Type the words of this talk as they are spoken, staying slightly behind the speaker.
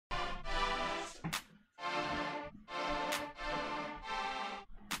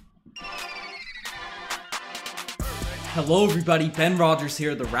Hello everybody, Ben Rogers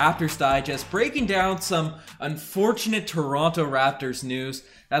here, the Raptors Digest, breaking down some unfortunate Toronto Raptors news.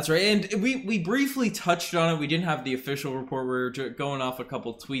 That's right, and we briefly touched on it. We didn't have the official report. We were going off a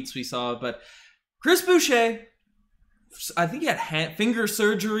couple tweets we saw, but Chris Boucher, I think he had finger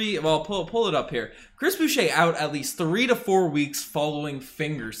surgery. Well, pull it up here. Chris Boucher out at least 3 to 4 weeks following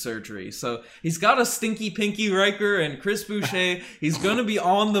finger surgery. So he's got a stinky pinky, Riker, and Chris Boucher, he's going to be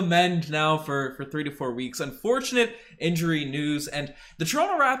on the mend now for 3 to 4 weeks. Unfortunate injury news. And the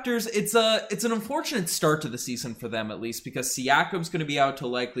Toronto Raptors, it's an unfortunate start to the season for them, at least, because Siakam's going to be out till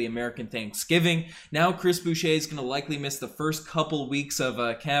likely American Thanksgiving. Now Chris Boucher is going to likely miss the first couple weeks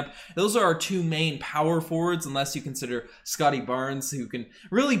of camp. Those are our two main power forwards, unless you consider Scotty Barnes, who can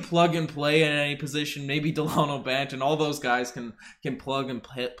really plug and play in any position. Maybe Delano Banton, all those guys can plug and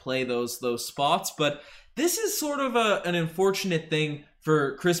play those spots. But this is sort of an unfortunate thing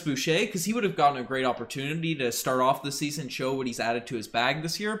for Chris Boucher, because he would have gotten a great opportunity to start off the season, show what he's added to his bag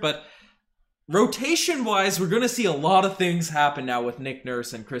this year. But rotation-wise, we're going to see a lot of things happen now with Nick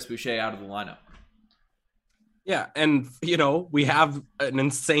Nurse and Chris Boucher out of the lineup. Yeah, and, we have an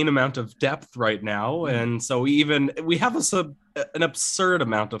insane amount of depth right now, and so we have an absurd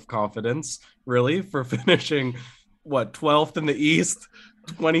amount of confidence, really, for finishing, 12th in the East,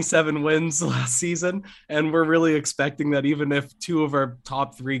 27 wins last season, and we're really expecting that even if two of our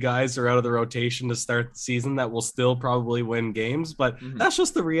top three guys are out of the rotation to start the season, that we'll still probably win games, but that's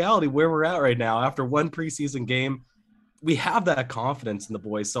just the reality where we're at right now. After one preseason game, we have that confidence in the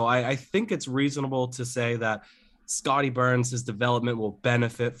boys. So I think it's reasonable to say that Scotty Barnes, his development will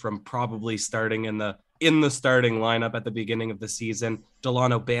benefit from probably starting in the starting lineup at the beginning of the season.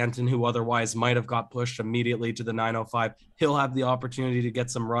 Delano Banton, who otherwise might have got pushed immediately to the 905, he'll have the opportunity to get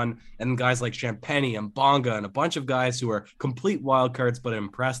some run. And guys like Champagnie and Bonga and a bunch of guys who are complete wild cards but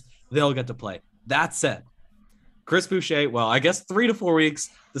impressed, they'll get to play. That said, Chris Boucher, well, I guess 3 to 4 weeks.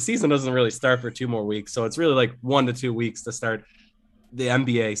 The season doesn't really start for 2 more weeks, so it's really like 1 to 2 weeks to start the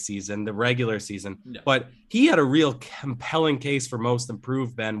NBA season, the regular season. Yeah. But he had a real compelling case for most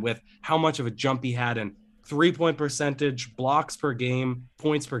improved, Ben, with how much of a jump he had in 3-point percentage, blocks per game,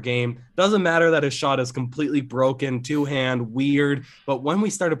 points per game. Doesn't matter that his shot is completely broken, two-hand, weird. But when we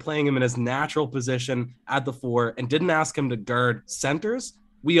started playing him in his natural position at the 4 and didn't ask him to guard centers,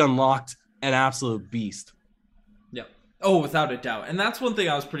 we unlocked an absolute beast. Oh, without a doubt. And that's one thing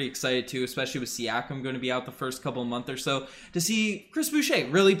I was pretty excited to, especially with Siakam going to be out the first couple of months or so, to see Chris Boucher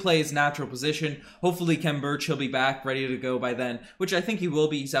really play his natural position. Hopefully Khem Birch, he'll be back, ready to go by then, which I think he will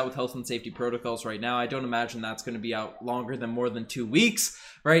be. He's out with health and safety protocols right now. I don't imagine that's going to be out longer than more than 2 weeks,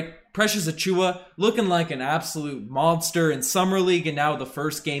 right? Precious Achiuwa looking like an absolute monster in Summer League, and now the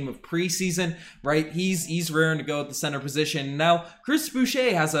first game of preseason, right? He's raring to go at the center position. Now Chris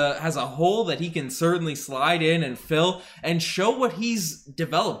Boucher has a hole that he can certainly slide in and fill and show what he's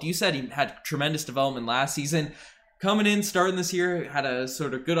developed. You said he had tremendous development last season. Coming in, starting this year, had a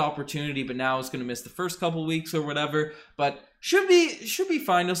sort of good opportunity, but now is going to miss the first couple weeks or whatever. But should be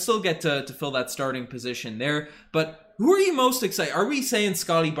fine. He'll still get to fill that starting position there. But who are you most excited? Are we saying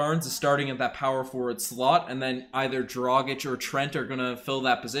Scotty Barnes is starting at that power forward slot, and then either Dragic or Trent are going to fill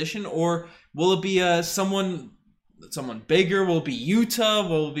that position, or will it be someone bigger? Will it be Utah?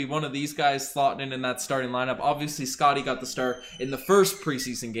 Will it be one of these guys slotting in that starting lineup? Obviously, Scotty got the start in the first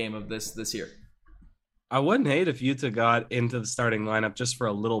preseason game of this year. I wouldn't hate if Utah got into the starting lineup just for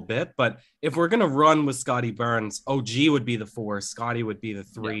a little bit, but if we're going to run with Scotty Barnes, OG would be the 4, Scotty would be the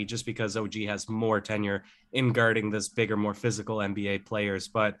 3, just because OG has more tenure in guarding this bigger, more physical NBA players.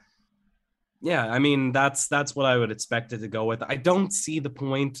 But yeah, I mean, that's what I would expect it to go with. I don't see the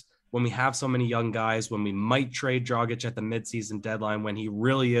point when we have so many young guys, when we might trade Dragic at the midseason deadline, when he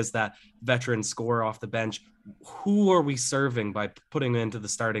really is that veteran scorer off the bench. Who are we serving by putting into the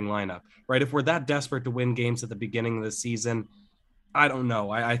starting lineup, right? If we're that desperate to win games at the beginning of the season, I don't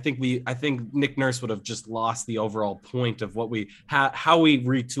know. I think Nick Nurse would have just lost the overall point of what how we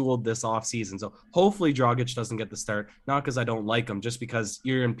retooled this offseason. So hopefully Dragic doesn't get the start, not because I don't like him, just because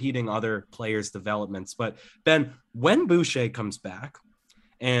you're impeding other players' developments. But Ben, when Boucher comes back,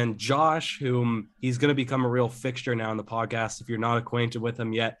 and Josh, whom he's going to become a real fixture now in the podcast, if you're not acquainted with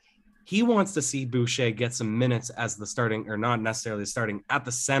him yet, he wants to see Boucher get some minutes as the starting, or not necessarily starting, at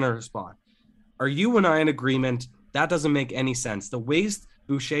the center spot. Are you and I in agreement? That doesn't make any sense. To waste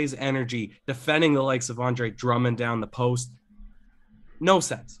Boucher's energy defending the likes of Andre Drummond down the post, no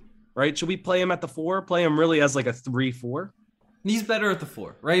sense, right? Should we play him at the 4? Play him really as like a 3-4? He's better at the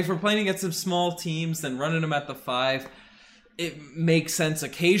 4, right? If we're playing against some small teams, then running him at the 5. it makes sense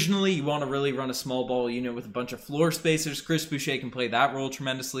occasionally. You want to really run a small ball unit with a bunch of floor spacers. Chris Boucher can play that role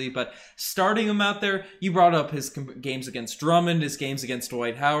tremendously, but starting him out there, you brought up his games against Drummond, his games against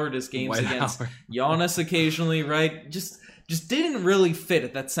Dwight Howard, his games against Giannis occasionally, right? Just didn't really fit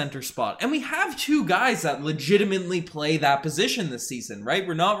at that center spot. And we have two guys that legitimately play that position this season, right?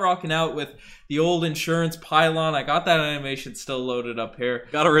 We're not rocking out with the old insurance pylon. I got that animation still loaded up here.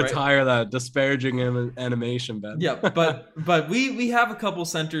 Gotta retire that disparaging animation, Ben. Yeah, but we have a couple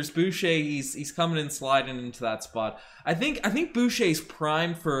centers. Boucher, he's coming and sliding into that spot. I think Boucher's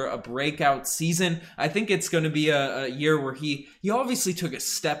primed for a breakout season. I think it's going to be a year where he obviously took a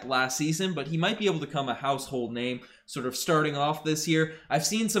step last season, but he might be able to become a household name sort of starting off this year. I've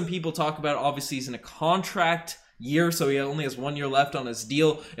seen some people talk about, obviously he's in a contract year, so he only has 1 year left on his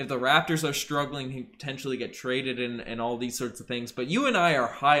deal. If the Raptors are struggling, he potentially get traded and all these sorts of things. But you and I are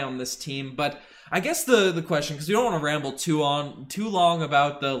high on this team. But I guess the question, because we don't want to ramble too long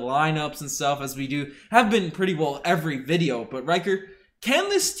about the lineups and stuff, as we have been pretty well every video. But Riker, can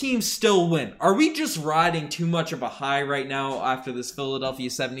this team still win? Are we just riding too much of a high right now after this Philadelphia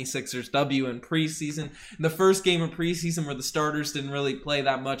 76ers W in preseason? In the first game of preseason where the starters didn't really play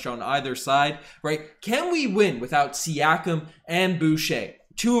that much on either side, right? Can we win without Siakam and Boucher,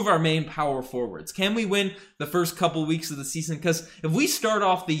 two of our main power forwards? Can we win the first couple weeks of the season? Because if we start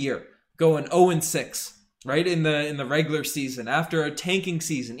off the year going 0-6, right, in the regular season, after a tanking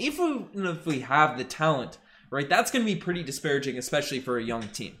season, even if we have the talent, right, that's going to be pretty disparaging, especially for a young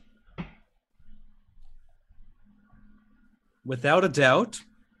team. Without a doubt,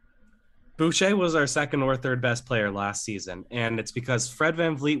 Boucher was our second or third best player last season, and it's because Fred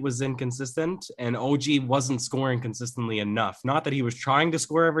VanVleet was inconsistent and OG wasn't scoring consistently enough. Not that he was trying to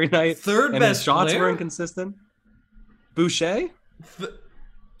score every night. Third and best his shots player? were inconsistent. Boucher?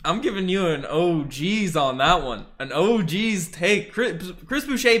 I'm giving you an OG's on that one. An OG's take. Chris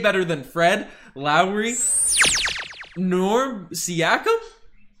Boucher better than Fred, Lowry, Norm, Siakam?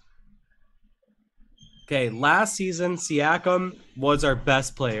 Okay, last season, Siakam was our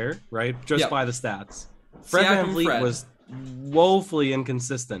best player, right? Just by the stats. Fred VanVleet was woefully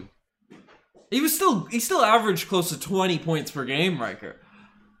inconsistent. He still averaged close to 20 points per game, Riker.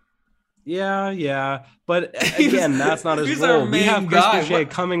 Yeah. But again, that's not his role. We have Chris Boucher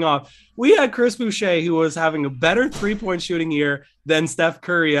coming off. We had Chris Boucher, who was having a better 3-point shooting year than Steph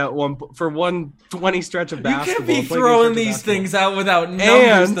Curry for 120 stretch of basketball. You can't be throwing these things out without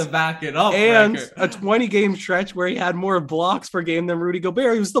numbers to back it up. And Riker. a 20-game stretch where he had more blocks per game than Rudy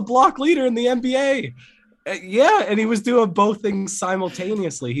Gobert. He was the block leader in the NBA. Yeah, and he was doing both things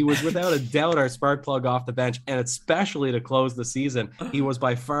simultaneously. He was without a doubt our spark plug off the bench, and especially to close the season, he was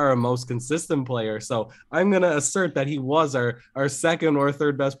by far our most consistent player. So I'm going to assert that he was our second or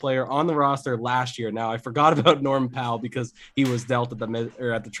third best player on the roster last year. Now, I forgot about Norm Powell because he was dealt at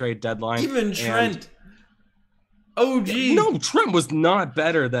the trade deadline. Even Trent. OG. No, Trent was not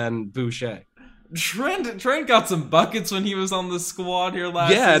better than Boucher. Trent got some buckets when he was on the squad here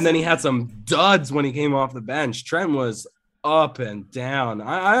last season. And then he had some duds when he came off the bench. Trent was up and down.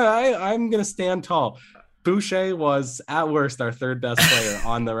 I'm going to stand tall. Boucher was, at worst, our third best player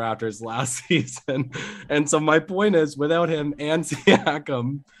on the Raptors last season. And so my point is, without him and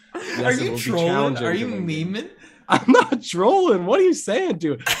Siakam, are you trolling? Are you memeing? I'm not trolling. What are you saying,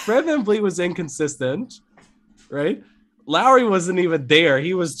 dude? Fred VanVleet was inconsistent, right? Lowry wasn't even there.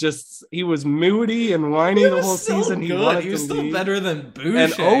 He was moody and whiny the whole season. He was still better than Boucher.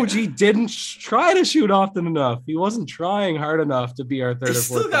 And OG didn't try to shoot often enough. He wasn't trying hard enough to be our third or fourth. He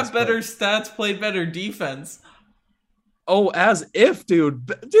still got better stats, played better defense. Oh, as if, dude.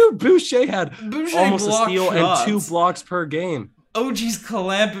 Boucher had almost a steal and 2 blocks per game. OG's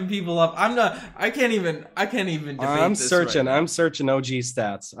clamping people up. I can't even debate I'm this searching. right now. I'm searching OG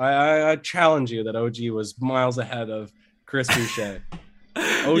stats. I challenge you that OG was miles ahead of Chris Boucher.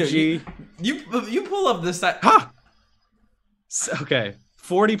 OG. You pull up this stat. Ha! Okay.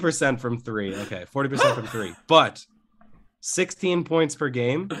 40% from 3. Okay. 40% from 3. But 16 points per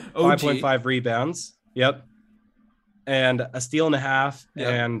game, 5.5 rebounds. Yep. And a steal and a half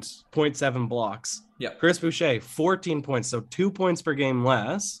and 0.7 blocks. Yep. Chris Boucher, 14 points. So 2 points per game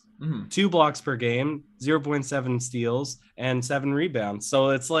less, 2 blocks per game, 0.7 steals, and 7 rebounds. So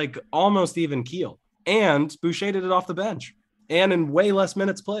it's like almost even keel. And Boucher did it off the bench and in way less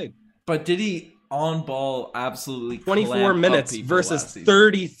minutes played. But did he on ball absolutely 24 minutes versus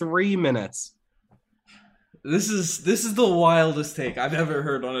 33 minutes? This is the wildest take I've ever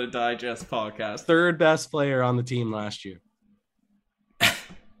heard on a Digest podcast. Third best player on the team last year.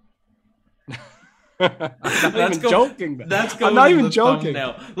 I'm not even joking. That's going I'm not in even the joking.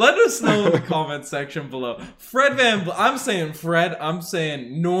 thumbnail. Let us know in the comment section below. I'm saying Fred. I'm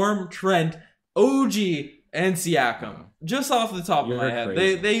saying Norm, Trent, OG, and Siakam. Just off the top of my head,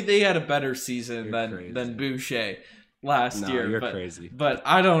 they had a better season than Boucher last year. You're crazy. But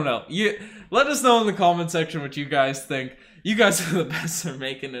I don't know. Let us know in the comment section what you guys think. You guys are the best for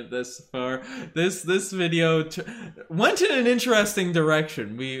making it this far. This video went in an interesting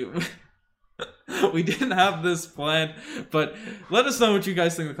direction. We didn't have this planned, but let us know what you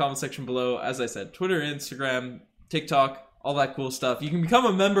guys think in the comment section below. As I said, Twitter, Instagram, TikTok, all that cool stuff. You can become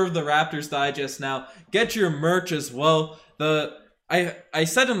a member of the Raptors Digest now. Get your merch as well. I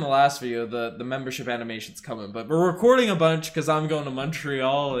said in the last video the membership animation's coming, but we're recording a bunch because I'm going to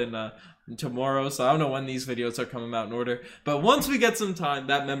Montreal in tomorrow, so I don't know when these videos are coming out in order. But once we get some time,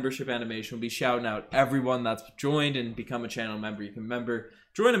 that membership animation will be shouting out everyone that's joined and become a channel member. You can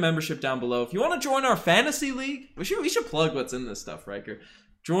join a membership down below. If you want to join our fantasy league, we should plug what's in this stuff, Riker.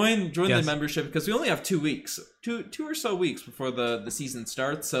 Join the membership because we only have 2 weeks, two or so weeks before the season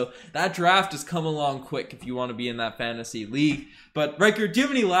starts. So that draft is coming along quick if you want to be in that fantasy league. But Riker, do you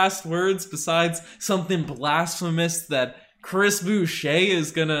have any last words besides something blasphemous that Chris Boucher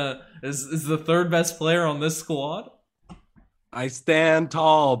is the third best player on this squad? I stand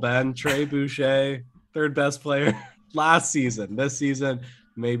tall, Ben. Trey Boucher, third best player last season. This season,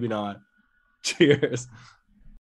 maybe not. Cheers.